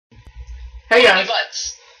Hey guys.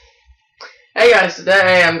 Hey guys,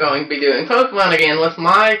 today I'm going to be doing Pokemon again with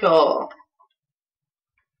Michael.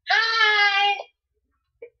 Hi!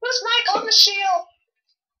 Who's Michael Michelle?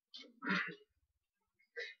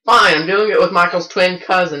 Fine, I'm doing it with Michael's twin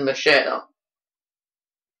cousin, Michelle.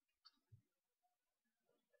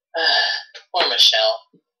 Poor Michelle.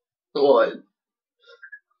 What?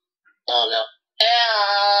 Oh no.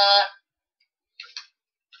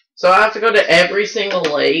 So I have to go to every single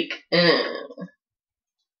lake.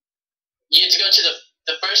 You have to go to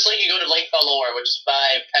the first lake. You go to Lake Valor,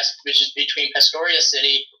 which is between Pescoria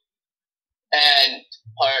City and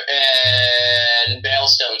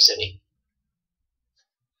Veilstone City.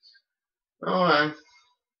 Oh,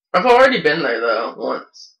 I've already been there though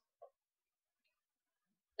once.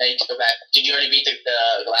 Now you can go back. Did you already beat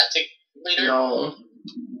the Galactic leader? No,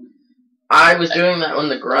 I was doing that on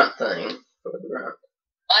the grunt thing. For the grunt.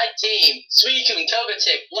 My team: Suicune,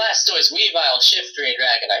 Togetic, Blastoise, Weavile, Shiftry, and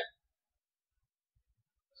Dragonite.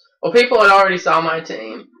 Well, people had already saw my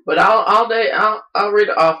team, but I'll read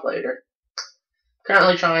it off later.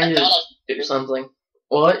 Currently trying to do something.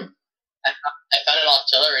 What? I found an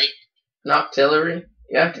Octillery. An Octillery?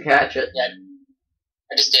 You have to catch it. Yeah,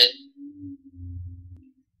 I just did.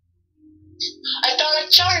 I found a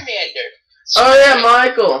Charmander. Oh yeah,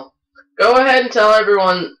 Michael. Go ahead and tell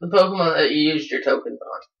everyone the Pokemon that you used your tokens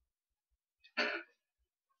on.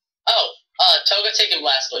 Oh, Togetic and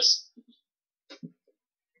Blastoise.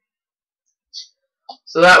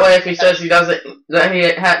 So that way, if he says he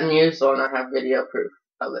hadn't used one, I have video proof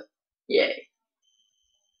of it. Yay.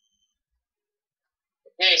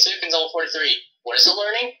 Yay, Suicune's level 43. What is it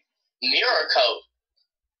learning? Mirror Coat.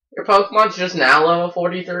 Your Pokemon's just now level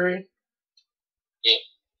 43? Yeah.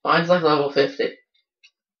 Mine's like level 50.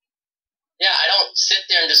 Yeah, I don't sit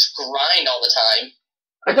there and just grind all the time.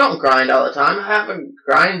 I don't grind all the time. I haven't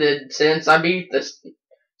grinded since I beat the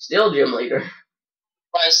Steel Gym leader.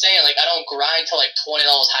 But I'm saying, like, I don't grind till like 20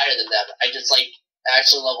 levels higher than them. I just, like,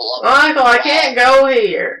 actually level up. Michael, I can't go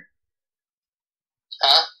here.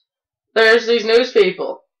 Huh? There's these news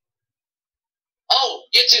people. Oh,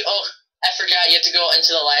 I forgot. You have to go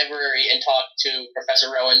into the library and talk to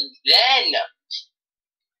Professor Rowan. Then!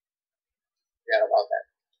 Forgot about that.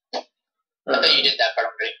 I thought you did that part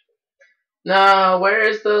already. No, where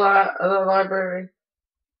is the library?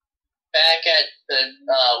 Back at the,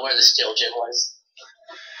 where the Steel Gym was.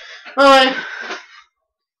 Alright.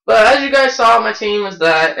 But as you guys saw, my team is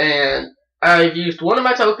that, and I've used one of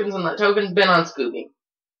my tokens, and that token's been on Scooby.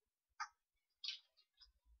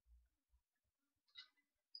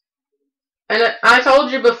 And I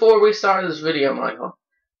told you before we started this video, Michael,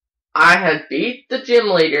 I had beat the gym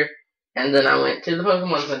leader, and then I went to the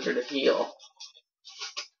Pokemon Center to heal.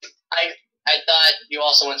 I thought you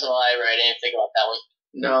also went to the library. I didn't think about that one.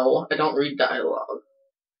 No, I don't read dialogue.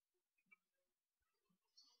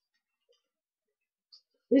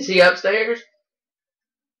 Is he upstairs?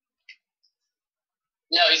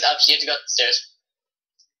 No, he's up. You have to go up the stairs.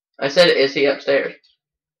 I said, is he upstairs?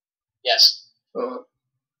 Yes. Oh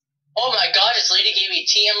my god, this lady gave me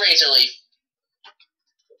TM Razor Leaf.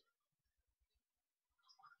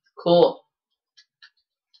 Cool.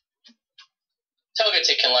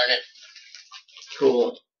 Togetic can learn it.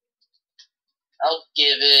 Cool. I'll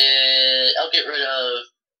get rid of,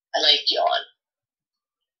 I like Yawn.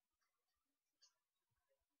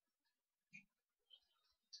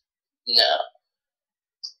 No.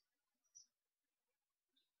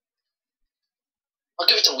 I'll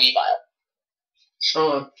give it to Weavile.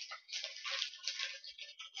 Oh.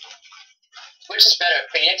 Which is better,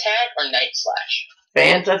 Feint Attack or Night Slash?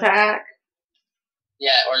 Feint Attack?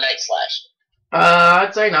 Yeah, or Night Slash.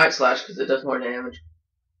 I'd say Night Slash because it does more damage.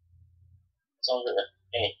 So I'm gonna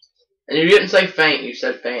Feint. And you didn't say Feint, you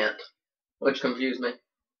said Feint, which confused me.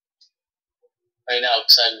 I know,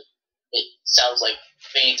 because it sounds like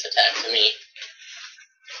Feint Attack to me.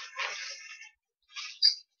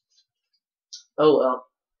 Oh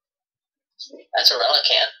well. That's a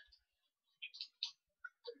Relicanth.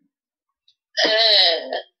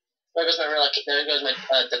 There goes my Relicanth. There goes my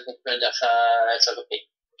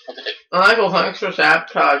Michael, thanks for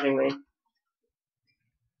sabotaging me.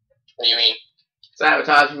 What do you mean?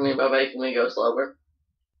 Sabotaging me by making me go slower.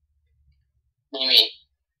 What do you mean?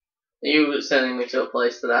 You sending me to a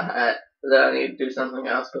place that I need to do something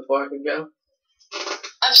else before I can go.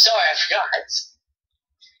 I'm sorry, I forgot.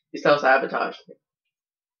 You still sabotaged me.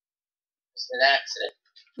 It's an accident.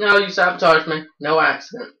 No, you sabotaged me. No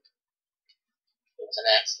accident. It was an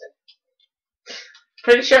accident.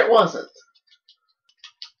 Pretty sure it wasn't.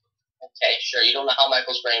 Okay, sure. You don't know how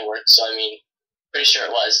Michael's brain works, so I mean, pretty sure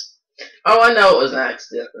it was. Oh, I know it was an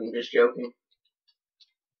accident. I'm just joking.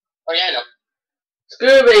 Oh yeah, I know.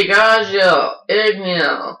 Scooby, Gajil,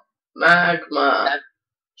 Ignil, Magma,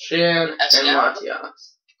 Shin, and now,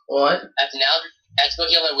 Matias. What? Let's go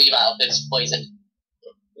heal and leave out if it's poisoned.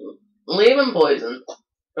 Leave him poisoned.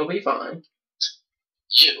 He'll be fine.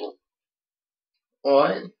 You.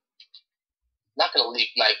 What? I'm not gonna leave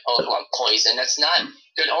my Pokemon poisoned. That's not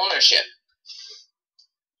good ownership.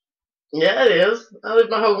 Yeah, it is. I leave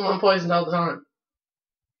my Pokemon poisoned all the time.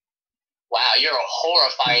 Wow, you're a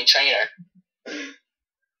horrifying trainer.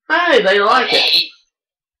 Hey, they like it.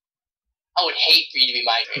 I would hate for you to be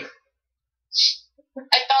my trainer.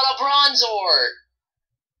 I found a Bronzor!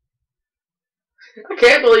 I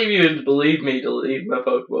can't believe you would believe me to leave my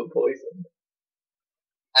Pokemon poisoned.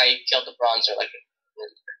 I killed the Bronzor like a...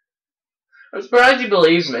 I'm surprised you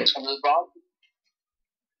believed me.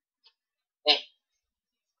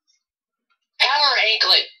 Power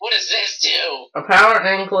Anklet! What does this do? A Power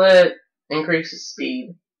Anklet increases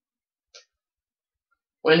speed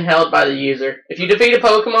when held by the user. If you defeat a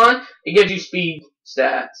Pokemon, it gives you speed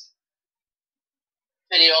stats.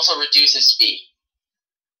 Then it also reduces speed.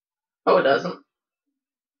 Oh, it doesn't.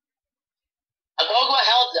 A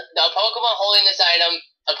Pokemon holding this item,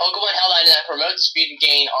 a Pokemon held item that promotes speed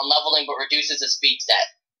gain on leveling but reduces the speed stat.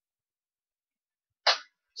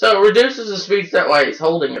 So it reduces the speed stat while he's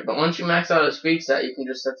holding it, but once you max out a speed stat, you can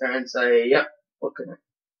just sit there and say, yep, okay.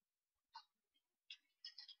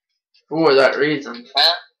 For that reason.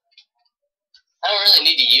 Well, I don't really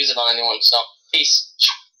need to use it on anyone, so peace.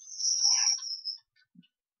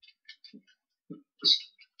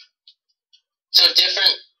 So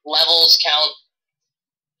different levels count.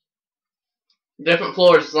 Different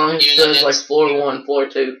floors, as long as it says like floor 1, floor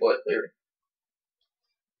 2, floor 3.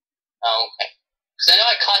 Oh, okay. Because I know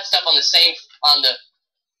I caught stuff on the same,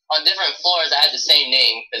 on different floors that had the same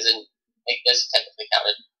name, because then this technically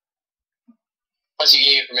counted. Plus you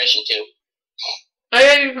gave me permission to. I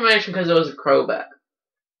gave you permission because it was a Crobat.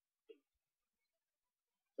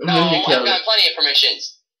 No, I've got plenty of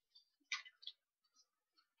permissions.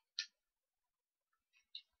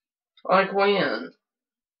 Like when?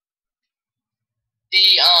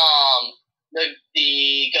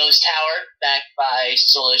 The ghost tower back by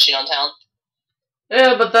Solution on Town.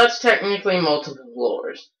 Yeah, but that's technically multiple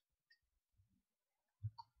floors.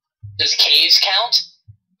 Does caves count?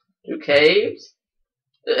 Do caves?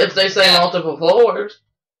 If they say multiple floors.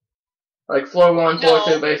 Like floor 1, floor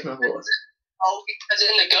 2, basement floor. Oh, because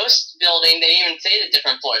in the ghost building, they didn't even say the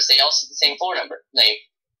different floors. They all said the same floor number name.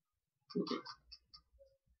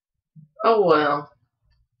 Oh well.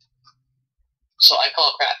 So I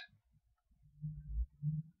call crap.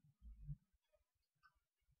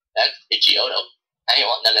 That's Pidgeotto. I ain't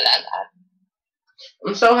want none of that.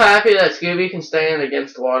 I'm so happy that Scooby can stand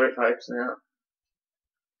against water types now.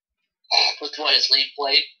 With what, his Leaf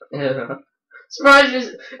Blade? Yeah.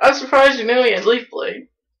 I'm surprised you knew he had Leaf Blade.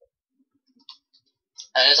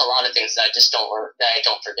 There's a lot of things that I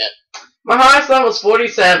don't forget. My highest level is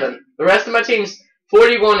 47. The rest of my team's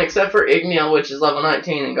 41 except for Igneel, which is level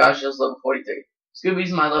 19, and Gashil's level 43.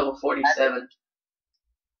 Scooby's my level 47.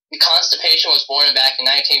 Constipation was born back in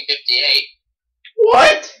 1958.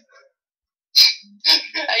 What?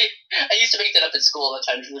 I used to make that up at school all the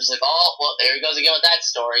time. She was like, oh, well, there he goes again with that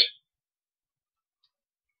story.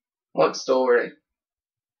 What story? Am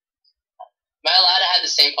I allowed to have the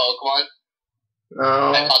same Pokemon?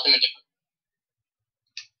 No. I caught them in different...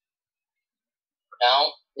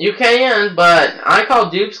 No? You can, but I call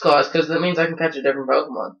Dupe's Claws because that means I can catch a different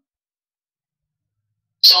Pokemon.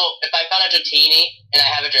 So, if I found a Dratini and I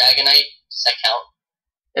have a Dragonite, does that count?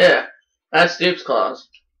 Yeah, that's Dupe's Claws.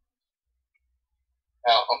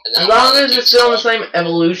 No, okay, as long as it's still in the same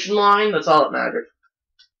evolution line, that's all that matters.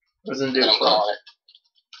 As in Dupe's Claws.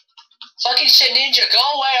 Fucking shit, Ninja,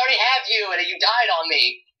 go away, I already have you, and you died on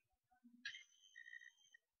me.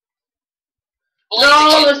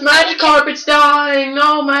 No, this Magikarp's dying!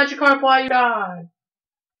 No, Magikarp, why you die?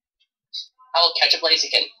 I will catch a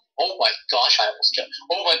Blaziken. Oh my gosh, I almost killed it.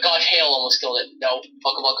 Oh my gosh, Hail almost killed it. No,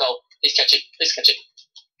 Pokemon Go. Please catch it. Please catch it.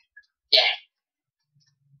 Yeah.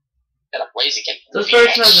 Got a Blaziken. This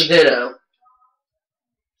person has a Ditto.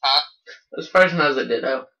 Huh? This person has a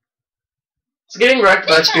Ditto. It's getting wrecked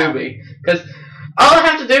by Scooby. Because all I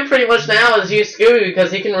have to do pretty much now is use Scooby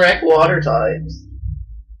because he can wreck water types.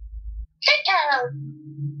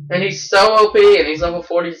 And he's so OP and he's level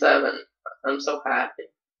 47. I'm so happy.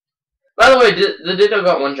 By the way, the Ditto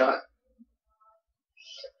got one shot.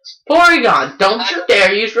 Porygon, don't you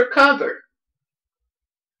dare use Recover.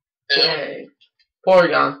 Yay.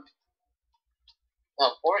 Porygon.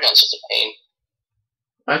 Oh, Porygon's just a pain.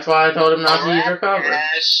 That's why I told him not to use recover.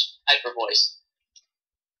 Hyper voice.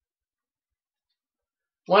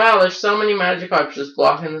 Wow, there's so many Magikarps just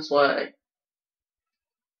blocking this way.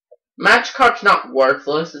 Magikarp's not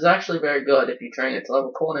worthless. It's actually very good if you train it to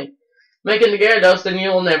level 20. Making the Gyarados, then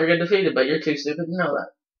you will never get defeated, but you're too stupid to know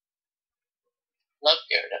that. Love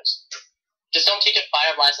Gyarados. Just don't teach it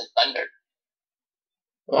Fire Blast and Thunder.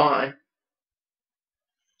 Why?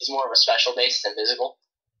 It's more of a special base than physical.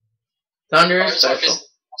 Thunder is special.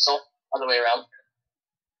 Also, other way around.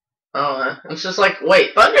 Oh, it's just like,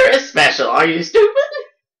 wait, Thunder is special. Are you stupid?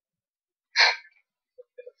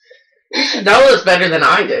 You should know this better than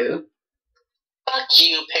I do. Fuck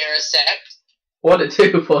you, Parasect. What it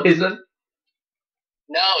do, Poison?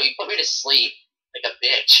 No, you put me to sleep. Like a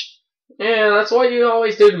bitch. Yeah, that's what you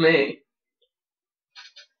always do to me.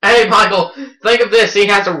 Hey, Michael, think of this. He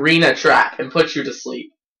has Arena Trap and puts you to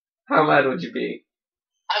sleep. How mad would you be?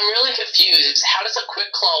 I'm really confused. How does a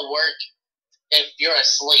Quick Claw work if you're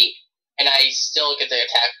asleep and I still get the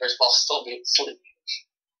attack first while still being asleep?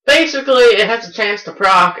 Basically, it has a chance to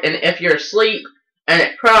proc, and if you're asleep and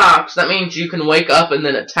it procs, that means you can wake up and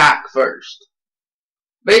then attack first.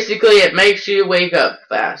 Basically, it makes you wake up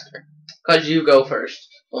faster, because you go first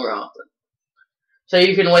more often. So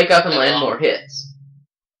you can wake up and land more hits.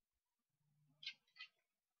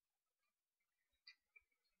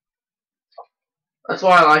 That's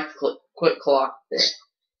why I like the Quick Claw thing.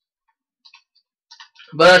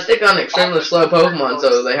 But I stick on extremely slow Pokemon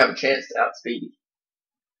so they have a chance to outspeed you.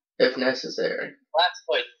 If necessary. Last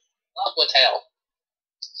point. Aqua Tail.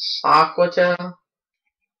 Aqua Tail?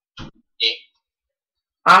 Yeah.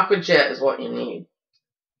 Aqua Jet is what you need.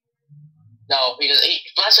 No,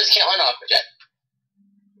 Masters can't learn Aqua Jet.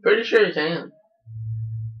 Pretty sure you can.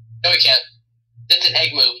 No, he can't. It's an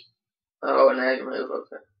egg move. Oh, an egg move,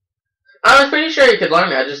 okay. I was pretty sure you could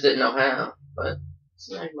learn it, I just didn't know how. But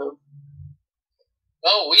it's an egg move.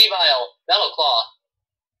 Oh, Weavile. Metal Claw.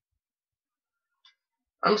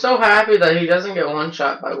 I'm so happy that he doesn't get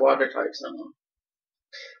one-shot by water types no more.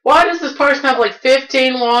 Why does this person have like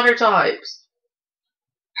 15 water types?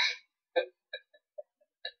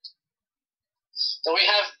 Do we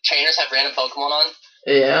have trainers have random Pokemon on?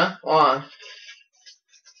 Yeah, why?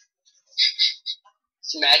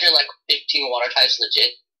 Just imagine like 15 water types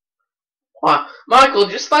legit. Why? Michael,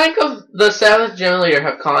 just think of the 7th gym leader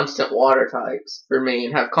have constant water types for me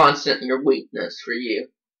and have constant your weakness for you.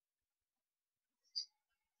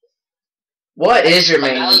 What is your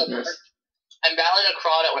main weakness? I'm battling a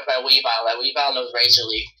Crawdad with my Weavile. My Weavile knows Razor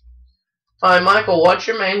Leaf. Alright, Michael, what's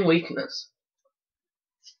your main weakness?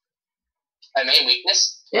 My main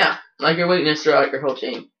weakness? Yeah, like your weakness throughout your whole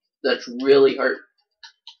team. That's really hurt.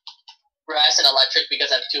 Grass and electric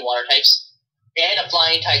because I have 2 water types. And a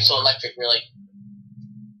flying type, so electric, really.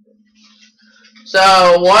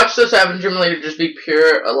 So, watch the 7th gym leader just be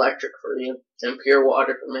pure electric for you. And pure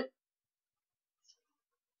water for me.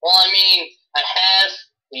 Well, I mean, I have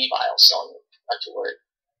Weavile, so I'm not too worried.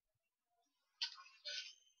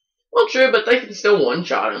 Well, true, but they can still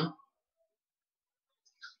one-shot him.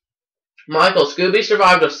 Michael, Scooby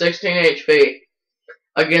survived with 16 HP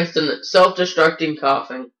against a self-destructing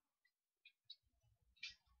Coughing.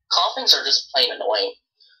 Coughings are just plain annoying.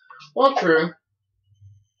 Well, true.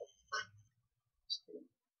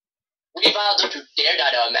 Weavile, don't you dare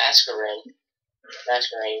die to a Masquerain.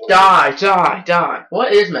 Die.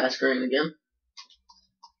 What is Masquerain again?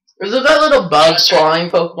 Is it that little bug flying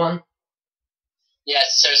Pokemon?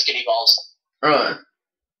 Yes, Sir Skitty Balls. Right.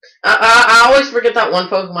 I always forget that one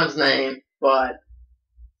Pokemon's name, but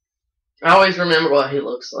I always remember what he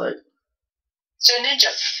looks like. Sir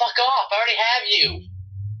Ninja, fuck off! I already have you!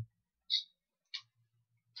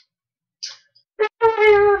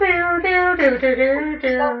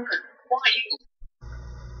 Why you?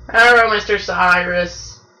 Hello, Mr.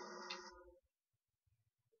 Cyrus.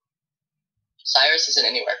 Cyrus isn't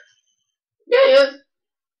anywhere. Yeah, he is.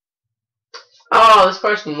 Oh, this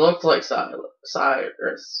person looks like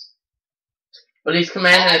Cyrus. But he's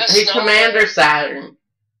Commander Saturn.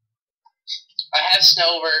 I have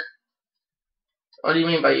Snover. What do you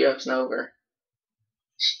mean by you have Snover?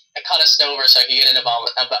 I caught a Snover so I could get an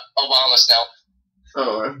Obama Snow.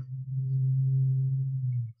 Oh.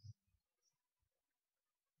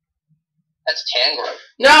 That's Tangrowth.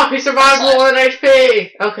 No, he survived with 1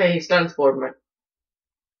 HP! Okay, he's done for me.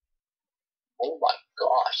 Oh my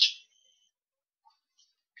gosh.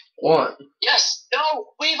 What? Yes!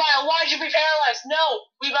 No! Weavile, why'd you be paralyzed? No!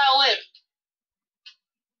 Weavile live!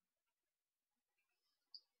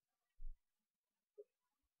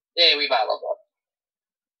 Yay, Weavile leveled up.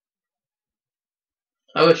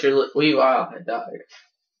 I wish your Weavile had died.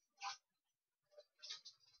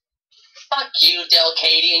 Fuck you, Del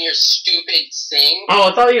Katie, and your stupid sing. Oh,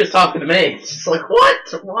 I thought he was talking to me. It's just like, what?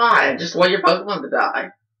 Why? Just want your Pokemon to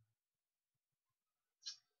die.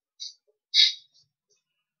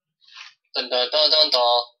 Dun dun dun dun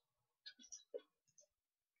dun.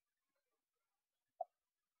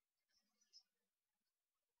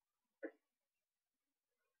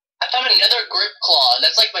 I found another Grip Claw.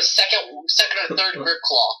 That's like my second or third Grip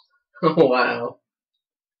Claw. Oh, wow.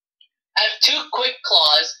 I have 2 Quick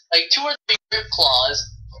Claws, like 2 or 3 Grip Claws.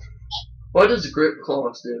 What does Grip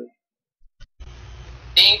Claws do? I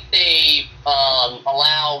think they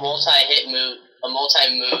allow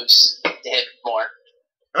multi-moves to hit more.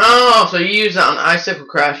 Oh, so you use that on Icicle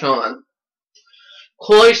Crash on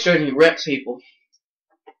Cloyster and you wreck people.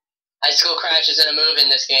 Icicle Crash isn't a move in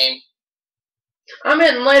this game. I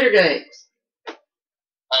meant in later games.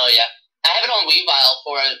 Oh yeah. I have it on Weavile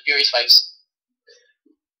for Fury Spikes.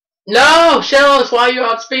 No! Shellos, why you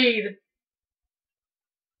outspeed?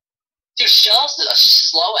 Dude, Shellos is a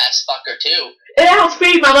slow-ass fucker, too. It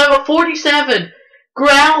outspeed my level 47!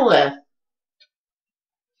 Growlithe!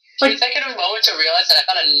 Like, take a moment to realize that I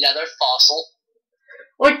found another fossil.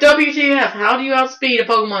 Like, WTF, how do you outspeed a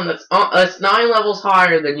Pokemon that's 9 levels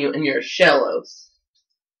higher than you and you're Shellos?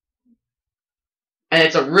 And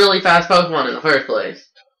it's a really fast Pokemon in the first place.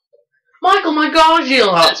 Michael, my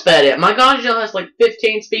Gaugiel outsped it. My Gaugiel has like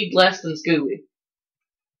 15 speed less than Scooby.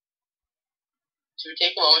 To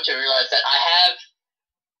take a moment to realize that I have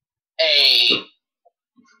a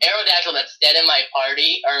Aerodactyl that's dead in my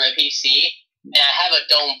party, or my PC, and I have a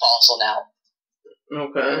Dome Fossil now.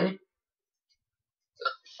 Okay.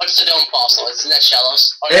 What's the Dome Fossil? It's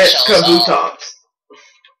Neshellos. It's Kabutops.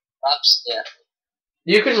 Oops, yeah.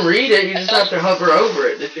 You can read it, you just have to hover over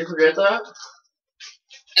it. Did you forget that?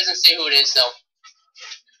 It doesn't say who it is, though.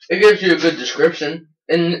 It gives you a good description.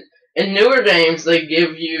 In newer games, they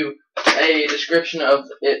give you a description of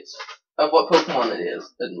what Pokemon it is.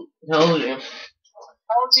 It tells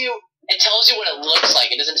you. It tells you what it looks like.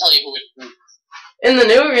 It doesn't tell you who it is. In the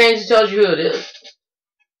newer games, it tells you who it is.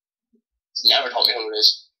 It's never told me who it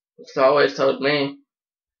is. It's always told me.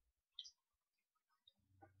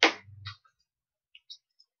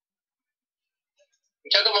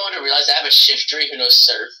 It took a moment to realize I have a Shiftry who knows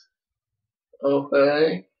Surf.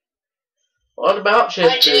 Okay. What about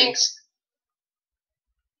Hi, Shiftry? Jinx.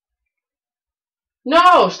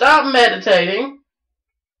 No, stop meditating.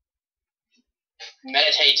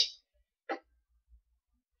 Meditate.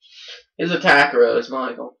 His attack rose,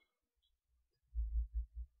 Michael.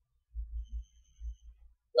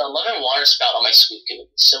 The 11 Water Spout on my sweep can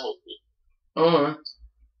so OP. Alright.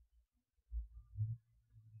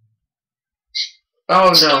 Oh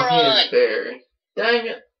no, Snorunt. he is berry. Dang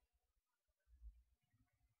it.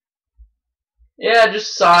 Yeah,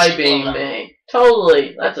 just Psybeam me.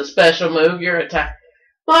 Totally. That's a special move. Your attack.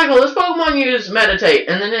 Michael, this Pokemon used Meditate,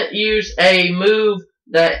 and then it used a move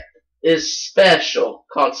that is special,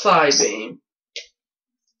 called Psybeam.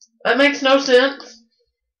 That makes no sense.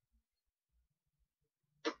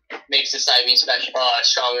 Makes the Psybeam special,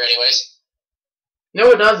 stronger anyways.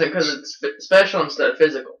 No, it doesn't, because it's special instead of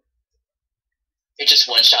physical. It just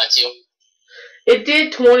one-shots you. It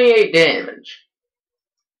did 28 damage.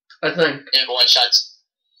 I think. It one-shots.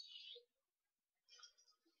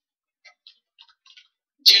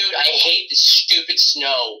 Dude, I hate this stupid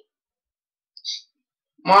snow.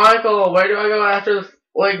 Michael, where do I go after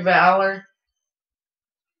Lake Valor?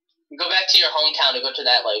 Go back to your hometown to go to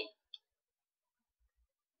that lake.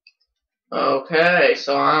 Okay,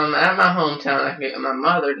 so I'm at my hometown. I can get my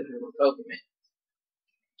mother to do my Pokemon.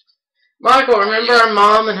 Michael, remember our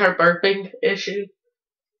mom and her burping issue?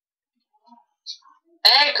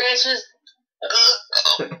 Hey, Christmas!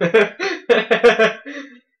 Yeah,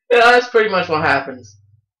 that's pretty much what happens.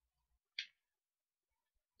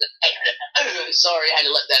 Sorry, I had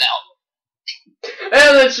to let that out.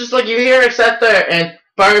 And it's just like you hear her sit there and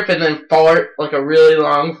burp and then fart, like a really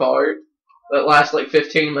long fart that lasts like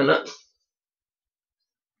 15 minutes.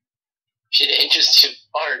 She didn't just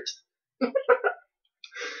fart.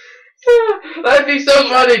 That'd be so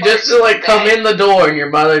funny just to like come in the door and your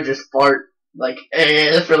mother just fart like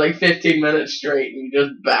for like 15 minutes straight and you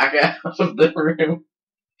just back out of the room.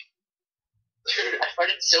 Dude, I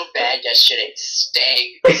farted so bad yesterday. It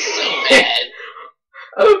stank so bad.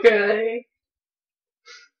 Okay.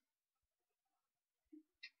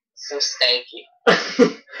 So stanky.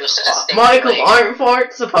 Michael, aren't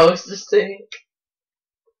farts supposed to stink?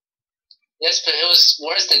 Yes, but it was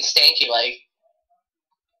worse than stanky, like.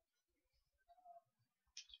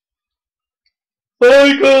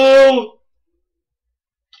 Michael!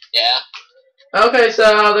 Yeah? Okay,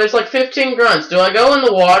 so there's like 15 grunts. Do I go in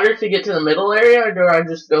the water to get to the middle area, or do I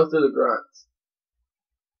just go through the grunts?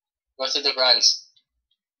 Go through the grunts.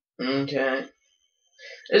 Okay.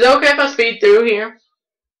 Is it okay if I speed through here?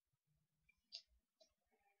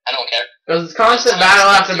 I don't care. Because it's constant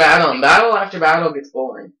battle after battle, and battle after battle gets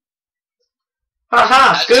boring.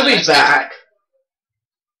 Haha, Scooby's back.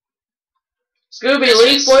 Scooby,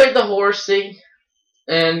 Leaf Blade the horsey,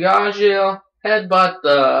 and Gajil headbutt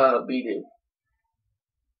the Bidoo.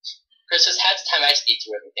 Christmas, half the time I speed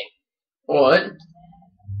through everything. What?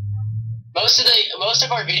 Most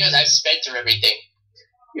of our videos I've sped through everything.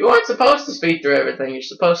 You aren't supposed to speed through everything. You're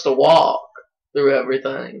supposed to walk through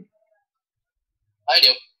everything. I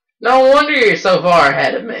do. No wonder you're so far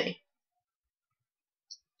ahead of me.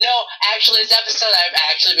 No, actually, this episode I've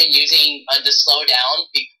actually been using to slow down.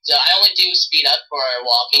 Because I only do speed up for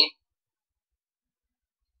walking.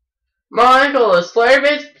 Michael, is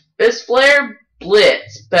Flare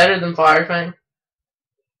Blitz better than Fire Fang?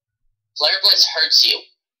 Flare Blitz hurts you.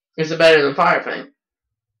 Is it better than Fire Fang?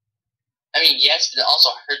 I mean, yes, but it also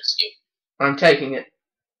hurts you. I'm taking it.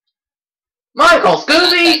 Michael,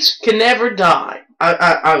 Scooby can never die.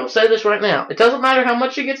 I will say this right now. It doesn't matter how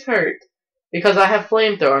much he gets hurt, because I have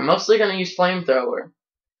Flamethrower. I'm mostly going to use Flamethrower.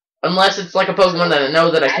 Unless it's like a Pokemon that I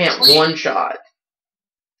know that I can't one-shot.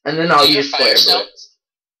 And then I'll use Flare Blitz.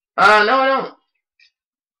 No, I don't.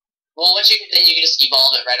 Well, once you then you can just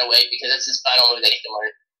evolve it right away, because that's his final move that he can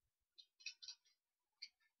learn.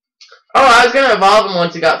 Oh, I was going to evolve him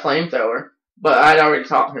once he got Flamethrower. But I'd already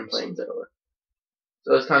taught him Flamethrower.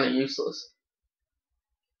 So it's kind of useless.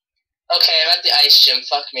 Okay, I'm at the ice gym.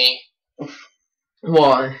 Fuck me.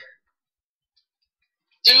 Why?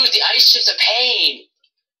 Dude, the ice gym's a pain.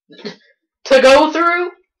 To go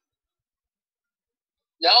through?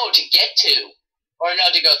 No, to get to. Or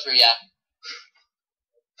no, to go through, yeah.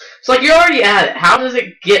 It's like you're already at it. How does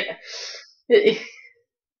it get...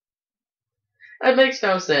 That makes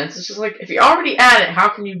no sense. It's just like, if you're already at it, how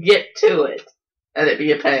can you get to it? And it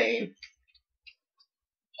be a pain.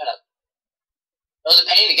 Shut up. It was a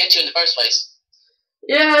pain to get to in the first place.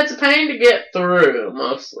 Yeah, it's a pain to get through,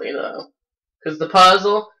 mostly, though. Because the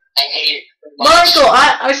puzzle... I hate it. Michael,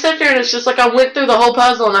 I sat there and it's just like I went through the whole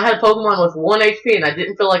puzzle and I had Pokemon with 1 HP and I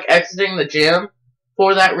didn't feel like exiting the gym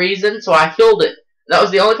for that reason, so I healed it. That was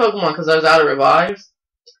the only Pokemon because I was out of revives.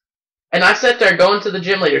 And I sat there going to the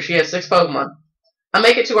gym leader. She has 6 Pokemon. I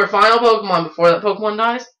make it to her final Pokemon before that Pokemon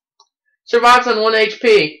dies. Survives on 1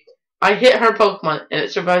 HP. I hit her Pokemon and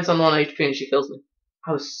it survives on 1 HP and she kills me.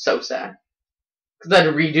 I was so sad. Because I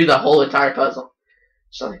had to redo the whole entire puzzle.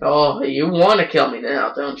 She's like, oh, you want to kill me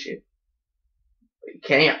now, don't you? But you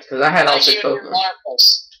can't, because I had all 6 Pokemon.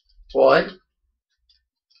 What?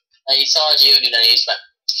 You saw a Geodude and you just went,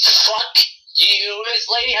 fuck you, this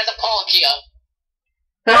lady has a Palkia.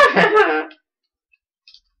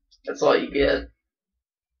 That's all you get.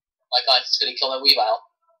 Oh my god, it's gonna kill my Weavile.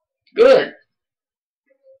 Good.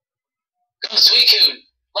 Go Suicune!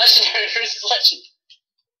 Legendary versus Legend.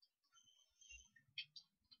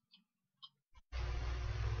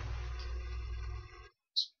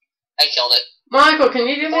 I killed it. Michael, can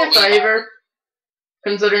you do me a favor?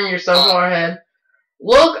 Considering you're so far ahead.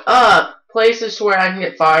 Look up places where I can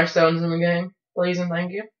get Firestones in the game. Please and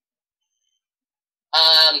thank you.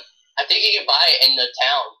 I think you can buy it in the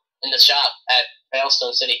town, in the shop at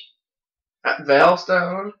Veilstone City. At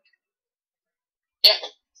Veilstone? Yeah.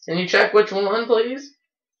 Can you check which one, please?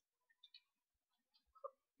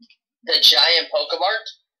 The giant Pokemart?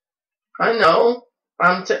 I know.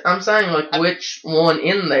 I'm saying, like, which one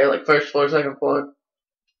in there, like, first floor, second floor.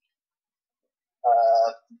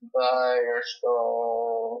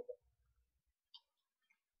 Firestone.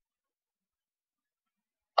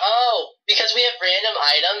 Oh, because we have random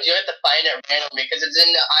items, you have to find it randomly, because it's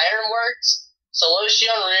in the Ironworks, Solution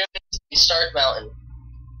Ruins, and Stark Mountain.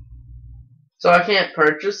 So I can't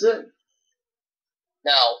purchase it?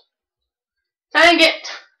 No. Dang it!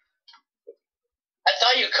 I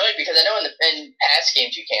thought you could, because I know in past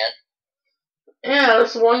games you can. Yeah,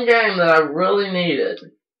 that's one game that I really needed.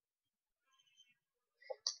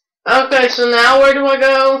 Okay, so now where do I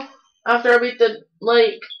go after I beat the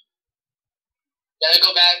lake? You gotta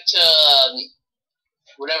go back to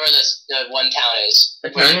whatever the one town is.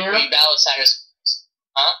 Eternia? We battled Cyrus.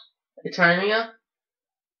 Huh? Eternia?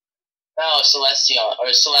 No, Celestia,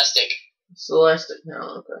 or Celestic. Celestic, no,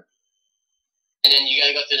 okay. And then you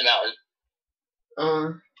gotta go through the mountain.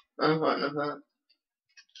 I'm fine with that.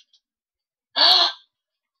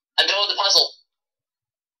 I'm done with the puzzle.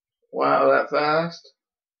 Wow, that fast?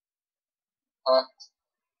 Huh?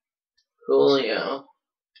 Coolio.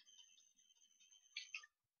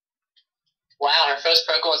 Wow, her first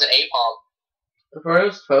Pokemon was an Apom. The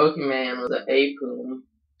first Pokemon was an Apom.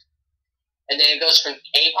 And then it goes from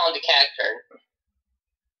Apom to Cacturn.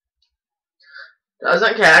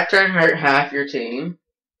 Doesn't Cacturn hurt half your team?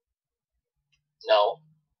 No.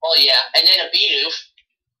 Well, yeah. And then a Bidoof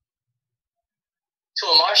to a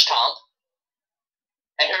Marshtomp.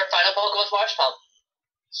 And her final Pokemon was Marshtomp.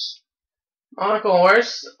 Michael,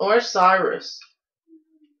 where's Cyrus?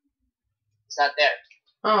 It's not there.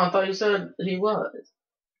 Oh, I thought you said he was.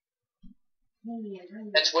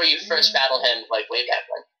 That's where you first battled him, like, way back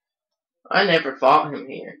when. I never fought him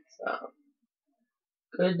here, so.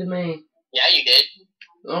 Good to me. Yeah, you did.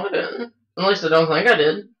 No, I didn't. At least I don't think I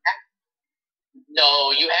did.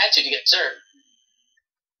 No, you had to get served.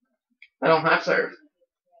 I don't have serve.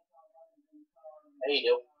 Yeah, you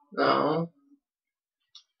do. No.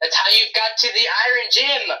 That's how you got to the Iron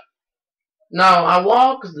Gym! No, I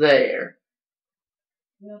walked there.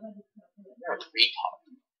 You're a retard.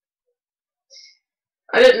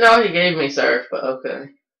 I didn't know he gave me surf, but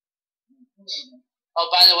okay. Oh,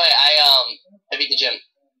 by the way, I beat the gym.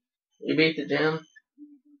 You beat the gym?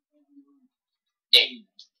 Yeah.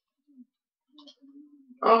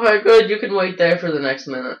 Okay, good. You can wait there for the next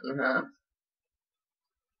minute and a half.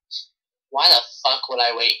 Why the fuck would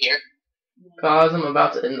I wait here? Cause I'm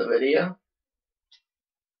about to end the video.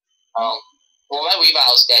 Well, my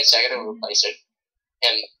Weavile's dead, so I gotta replace it.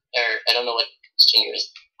 I don't know what his gender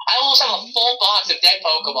is. I almost have a full box of dead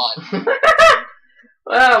Pokemon.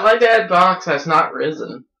 Well, my dead box has not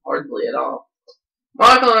risen. Hardly at all.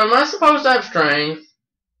 Michael, am I supposed to have strength?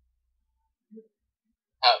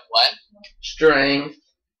 What? Strength.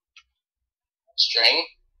 String?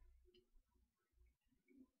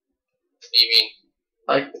 What do you mean?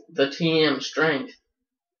 Like the TM strength.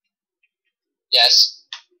 Yes.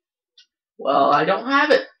 Well, I don't have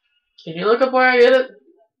it. Can you look up where I get it?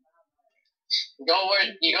 You go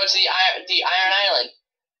to the Iron Island.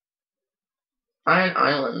 Iron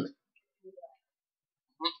Island.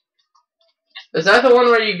 Is that the one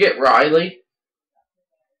where you get Riley?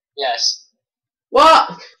 Yes.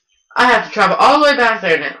 What? I have to travel all the way back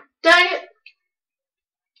there now. Dang it!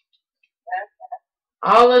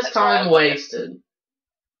 All this time wasted.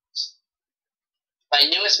 My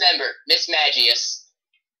newest member, Miss Magius.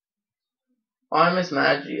 Why Miss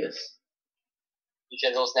Magius?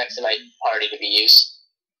 Because it was next to my party to be used.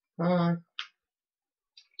 Huh.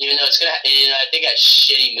 Even though I think it has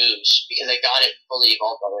shitty moves, because I got it fully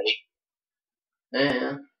evolved already.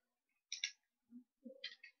 Yeah.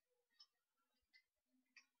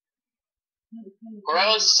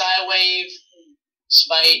 Growth, Psywave,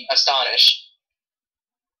 Spite, Astonish.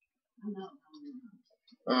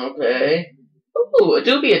 Okay. Ooh, a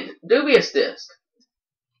dubious disc.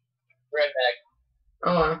 Right back.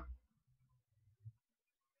 Oh.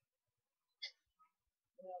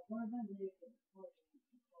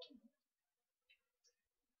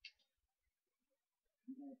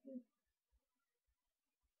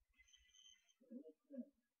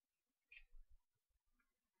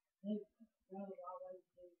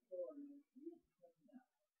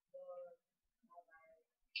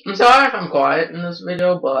 I'm sorry if I'm quiet in this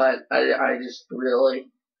video, but I just really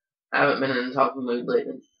haven't been in a talking mood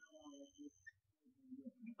lately.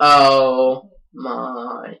 Oh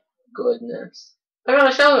my goodness. I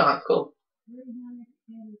got a Sheldon, cool.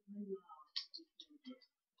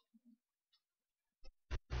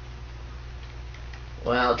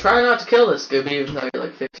 Well, try not to kill this Scooby, even though you're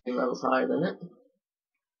like 15 levels higher than it.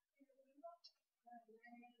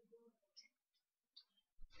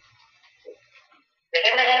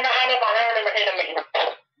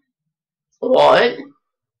 What?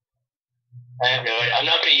 I have no idea. I'm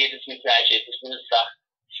not gonna use this new strategy. This is suck.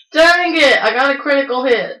 Dang it! I got a critical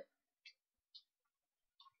hit.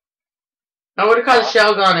 I would have caught a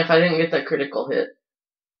Shelgon if I didn't get that critical hit.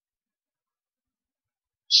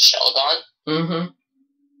 Sheldon? Mm-hmm.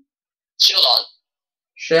 Shieldon.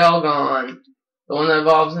 Shelgon. The one that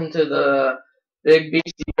evolves into the big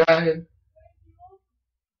beastie dragon.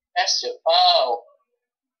 That's it. Oh.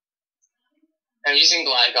 I'm using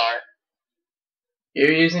Gligar.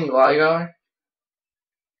 You're using Gligar?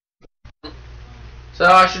 So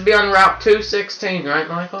I should be on Route 216, right,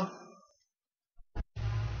 Michael?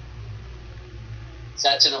 Is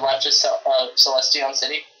that to the left of Celestion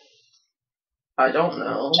City? I don't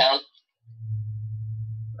know. Town?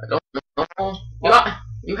 I don't know.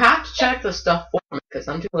 You have to check this stuff for me, because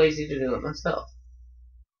I'm too lazy to do it myself.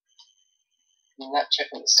 I'm not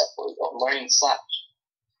checking this stuff for you. I'm learning Slash.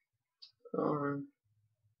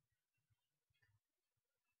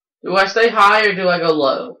 Do I stay high or do I go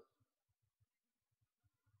low?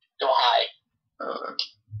 Go high.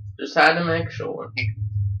 Just had to make sure.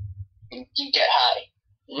 You get high.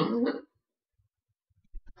 Mm-hmm.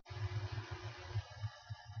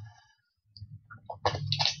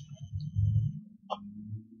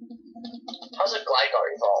 How's a Gligar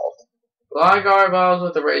evolved? Gligar evolves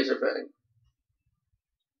with a Razor Fang.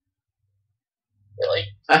 Really?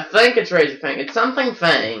 I think it's Razor Fang. It's something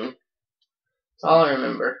Fang. That's all I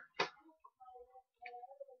remember.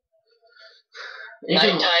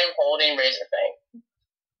 Nighttime holding Razor Fang.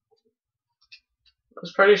 I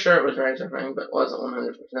was pretty sure it was Razor Fang, but it wasn't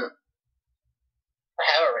 100%. I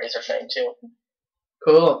have a Razor Fang too.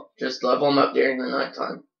 Cool. Just level them up during the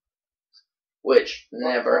nighttime. Which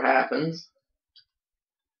never happens.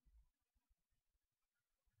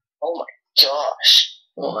 Oh my gosh.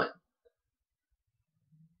 What?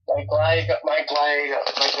 My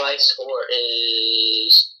glide score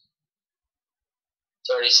is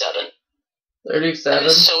 37. 37?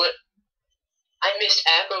 I missed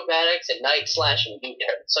acrobatics and night/slash and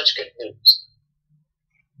U-turn. Such good news.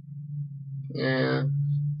 Yeah.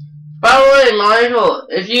 By the way, Michael,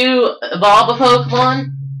 if you evolve a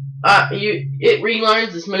Pokemon, it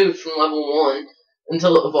relearns its moves from level 1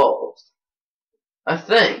 until it evolves. I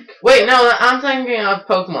think. Wait, no, I'm thinking of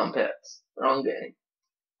Pokemon Pets. Wrong game.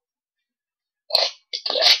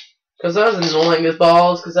 Yeah. Because that was annoying as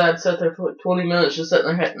balls, because I'd sit there for like 20 minutes just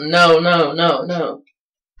sitting there no.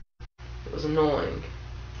 It was annoying.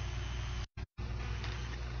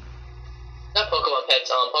 Not Pokemon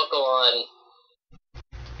Pets, Pokemon...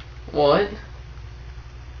 What?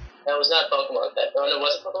 That was not Pokemon Pets. No, it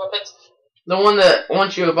wasn't Pokemon Pets? The one that,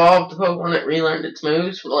 once you evolved the Pokemon, it relearned its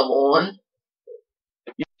moves from level 1?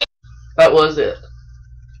 That was it.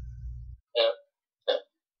 Yeah.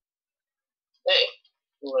 Hey,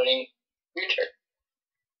 learning U-turn.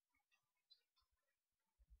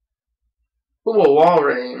 Ooh, a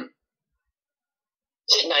Walrein.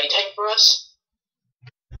 Is it nighttime for us?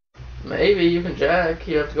 Maybe you can check.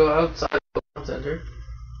 You have to go outside the Pokemon Center.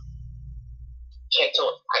 Can't tell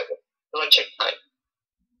it. I want to check time.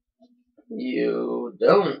 You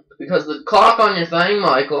don't. Because the clock on your thing,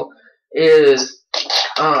 Michael, is,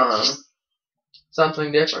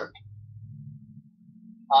 something different.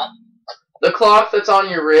 Huh? The clock that's on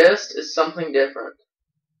your wrist is something different.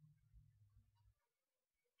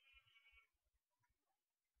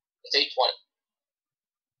 It's 8:20.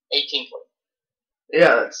 18:20.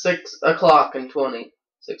 Yeah, it's 6 o'clock and 20.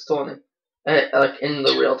 6:20. Like, in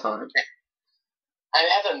the real time. I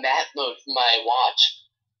have a map mode for my watch.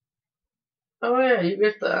 Oh yeah, you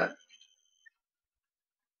get that.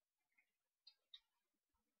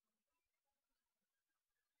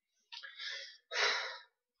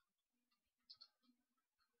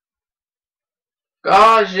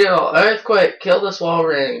 Gosh, yo, Earthquake, kill this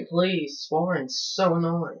Walrein, please. Walrein's so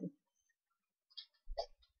annoying.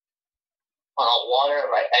 Water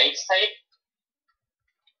my ice type?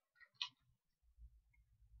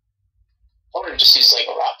 Or just use like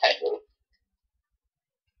a rock type move.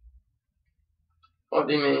 What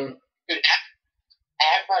do you mean? Dude,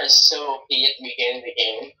 Aggron is so OP at the beginning of the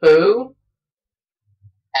game. Who?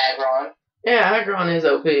 Aggron. Yeah, Aggron is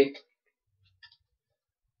OP.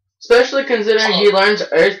 Especially considering he learns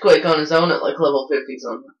Earthquake on his own at like level 50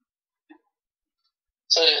 something.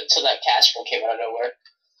 So that Casper came out of nowhere.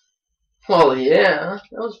 Well, yeah,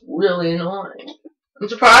 that was really annoying. I'm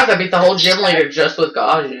surprised I beat the whole gym leader just with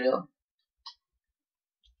Gajeel.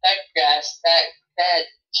 That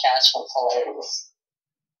Casper was hilarious.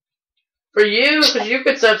 For you, because you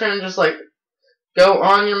could sit there and just like go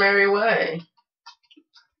on your merry way.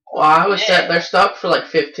 Well, I was sat there stuck for like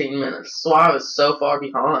 15 minutes, so I was so far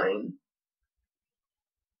behind.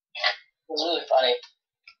 It was really funny.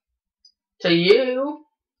 To you?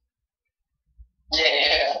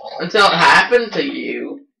 Yeah. Until it happened to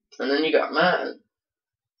you, and then you got mad.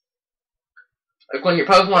 Like when your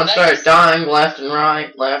Pokemon started dying left and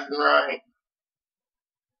right.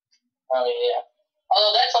 Oh yeah.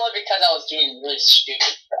 Although that's only because I was doing really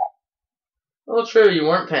stupid crap. Well, true, you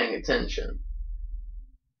weren't paying attention.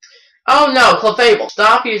 Oh no, Clefable,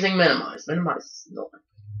 stop using Minimize. Minimize is annoying.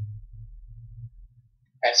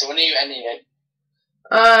 Okay, so when are you ending it?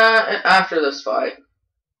 After this fight.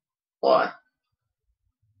 What?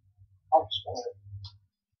 I'm just wondering.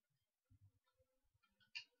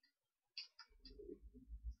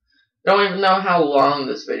 Don't even know how long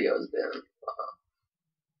this video has been.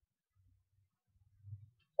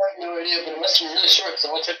 I have no idea, but it must be really short because it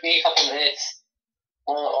only took me a couple minutes.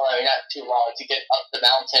 Well, I mean, not too long to get up the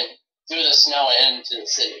mountain, through the snow, and into the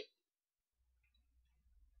city.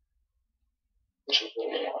 Which was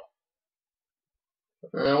really annoying.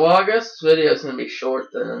 Well, I guess this video is going to be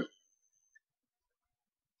short then.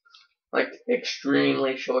 Like,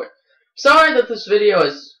 extremely short. Sorry that this video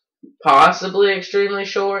is possibly extremely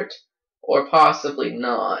short, or possibly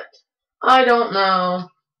not. I don't know.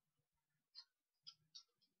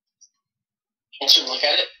 You should look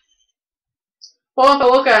at it. Well, if I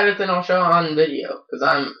look at it, then I'll show it on video, because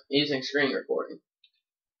I'm using screen recording.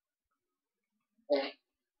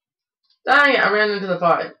 Dang it, I ran into the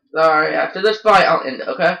fight. Sorry, after this fight, I'll end it,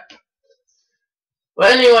 okay?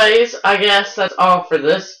 But anyways, I guess that's all for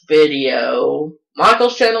this video.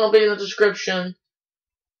 Michael's channel will be in the description.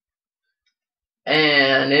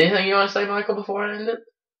 And anything you want to say, Michael, before I end it?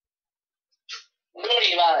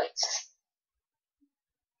 Pretty much.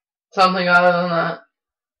 Something other than that?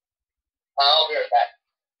 I'll be right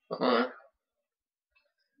back.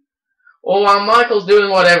 Well, while Michael's doing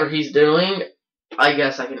whatever he's doing, I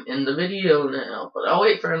guess I can end the video now. But I'll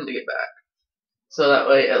wait for him to get back. So that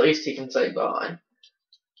way, at least he can say bye.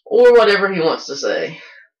 Or whatever he wants to say.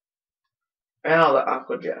 Ow, the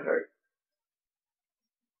aqua jet hurt.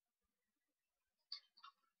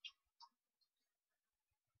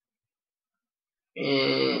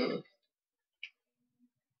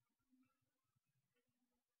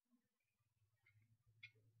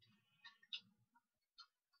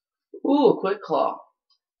 Ooh, quick claw.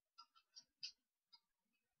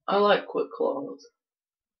 I like quick claws.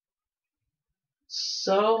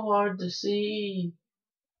 So hard to see.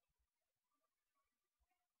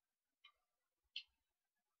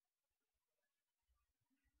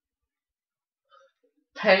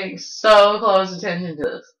 Paying so close attention to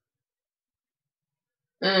this.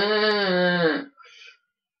 The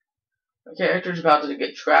character's about to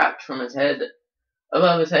get trapped from his head,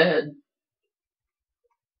 above his head.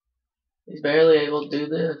 He's barely able to do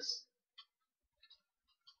this.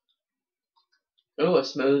 Ooh, a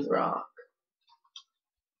smooth rock.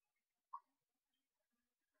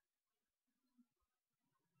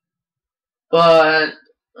 But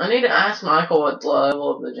I need to ask Michael what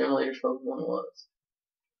level of the gym leader's Pokemon was.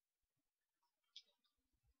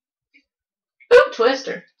 Ooh,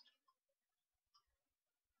 Twister.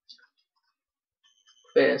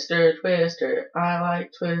 Twister, Twister, I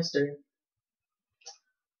like Twister.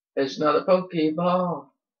 It's not a Pokeball.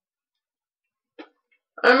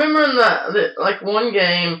 I remember in that like one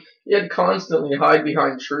game, you had to constantly hide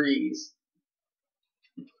behind trees.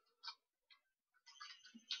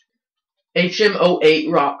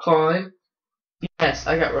 HM08 Rock Climb. Yes,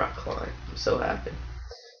 I got Rock Climb. I'm so happy.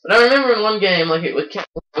 But I remember in one game, like, it would keep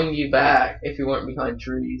pulling you back if you weren't behind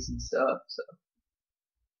trees and stuff, so.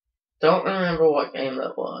 Don't remember what game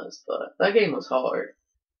that was, but that game was hard.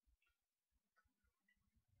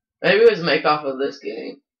 Maybe it was a make-off of this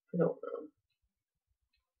game. I don't know.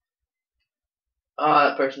 Ah,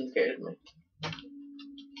 that person scared me.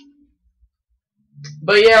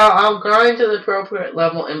 But yeah, I'll grind to the appropriate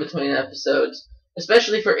level in between episodes.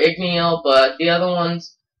 Especially for Igneal, but the other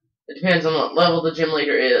ones, it depends on what level the gym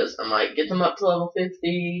leader is. I might get them up to level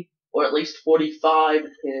 50, or at least 45,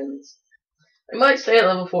 depends. I might stay at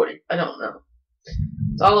level 40, I don't know.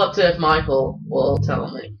 It's all up to if Michael will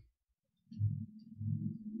tell me.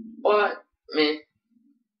 What? Me?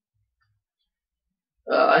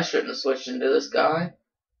 I shouldn't have switched into this guy.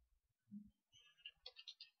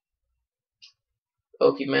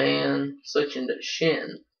 Pokemon, switch into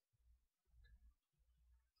Shin.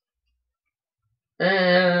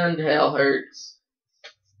 And hell hurts.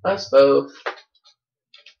 Us both.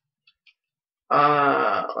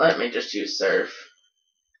 Let me just use Surf.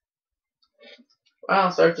 Wow,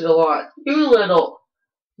 Surf did a lot. You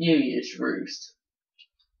used Roost.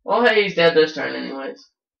 Well, hey, he's dead this turn anyways.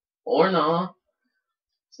 Or not.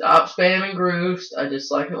 Stop spamming Roost. I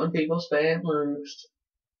dislike it when people spam Roost.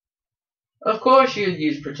 Of course you'd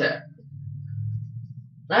use Protect.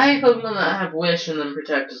 I hate Pokemon that have Wish and then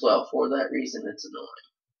Protect as well. For that reason, it's annoying.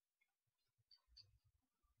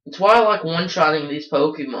 It's why I like one-shotting these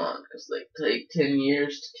Pokemon, because they take 10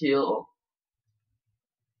 years to kill.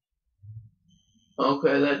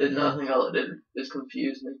 Okay, that did nothing. All it did is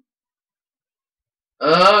confuse me.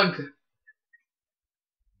 Ugh!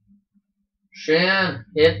 Shan,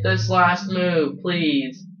 hit this last move,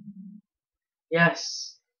 please.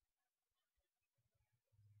 Yes.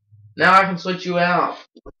 Now I can switch you out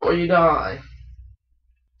before you die.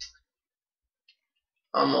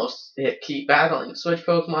 Almost hit keep battling. Switch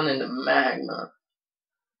Pokemon into Magma.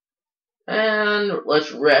 And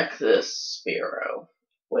let's wreck this Spearow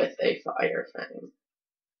with a Fire Fang.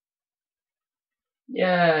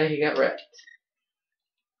 Yeah, he got wrecked.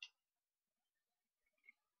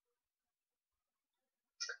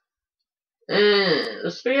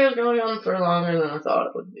 The Spearow's going on for longer than I thought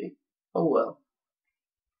it would be. Oh well.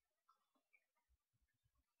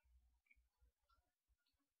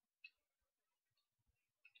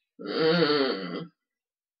 Mm.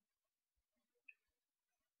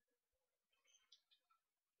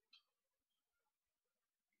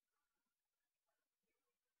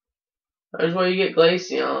 That's where you get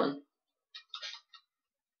Glaceon.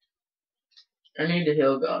 I need to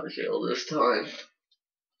heal Godzilla this time.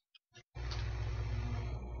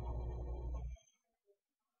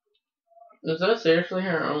 Is that seriously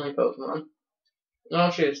her only Pokemon? No,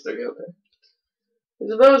 she has 3, okay.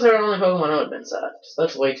 If that was her only Pokemon, I would have been sad.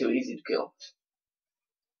 That's way too easy to kill.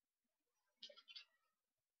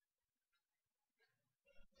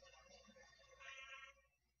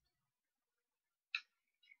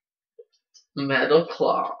 Metal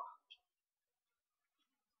Claw.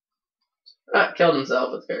 Ah, killed himself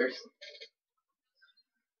with Curse.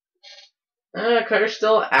 Curse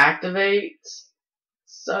still activates?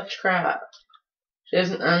 Such crap. She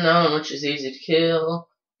has an unknown, which is easy to kill.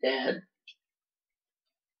 Dead.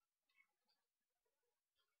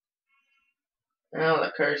 Oh,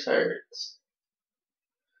 that Curse hurts.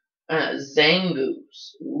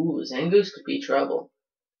 Zangoose. Ooh, Zangoose could be trouble.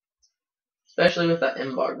 Especially with that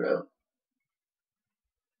embargo.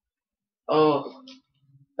 Oh,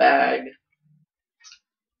 bag.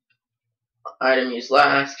 Item used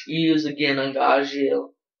last. Use again on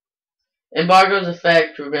Gajil. Embargo's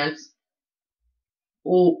effect prevents.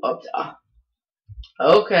 Ooh, up to.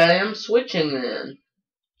 Okay, I'm switching then.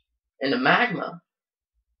 Into Magma.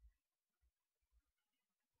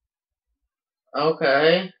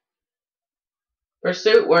 Okay.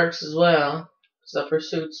 Pursuit works as well. So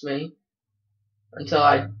pursuits me.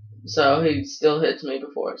 So he still hits me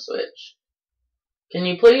before I switch. Can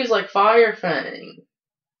you please, like, Fire Fang?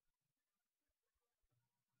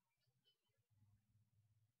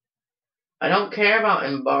 I don't care about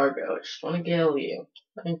embargo. I just want to kill you.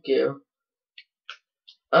 Thank you.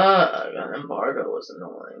 Embargo was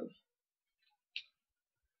annoying.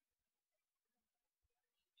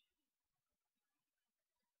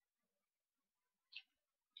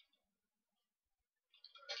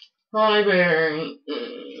 Hi, Barry.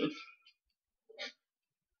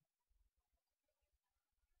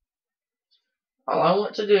 All I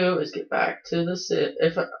want to do is get back to the city.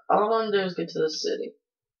 All I want to do is get to the city.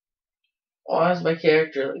 Why is my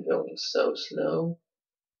character going so slow?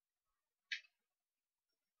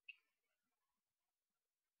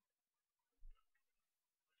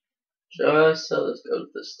 Just so this goes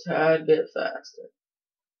this tad bit faster.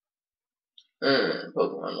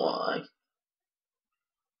 Pokemon Y.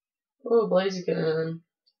 Oh, Blaziken.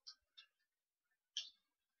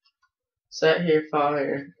 Set here,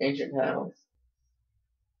 fire. Ancient House.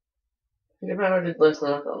 Ancient Power did less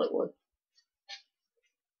than I thought it would.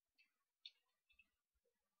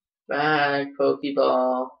 Bag,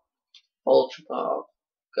 Pokeball, Ultra Ball.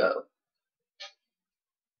 Go.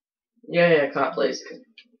 Yeah, caught Blaziken.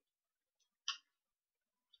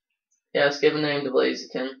 Yeah, let's give a name to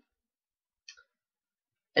Blaziken.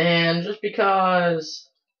 And just because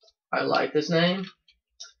I like this name,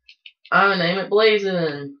 I'm gonna name it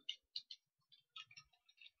Blazin'.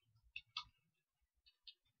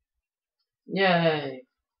 Yay.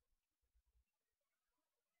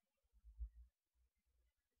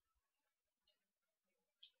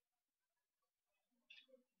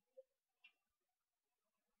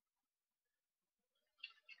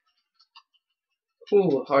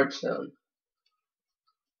 Ooh, Hearthstone.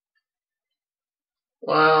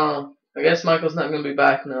 Well, I guess Michael's not gonna be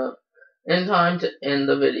back in time to end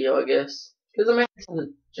the video, I guess. Because I made it to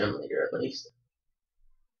the gym leader at least.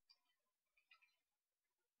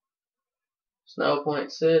 Snow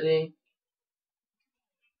Point City.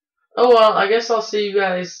 Oh well, I guess I'll see you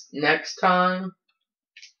guys next time.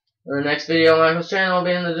 The next video on Michael's channel will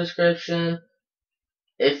be in the description.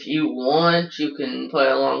 If you want, you can play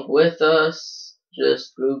along with us.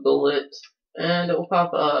 Just Google it, and it will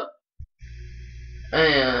pop up.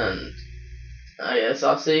 And I guess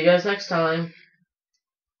I'll see you guys next time.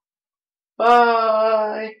 Bye!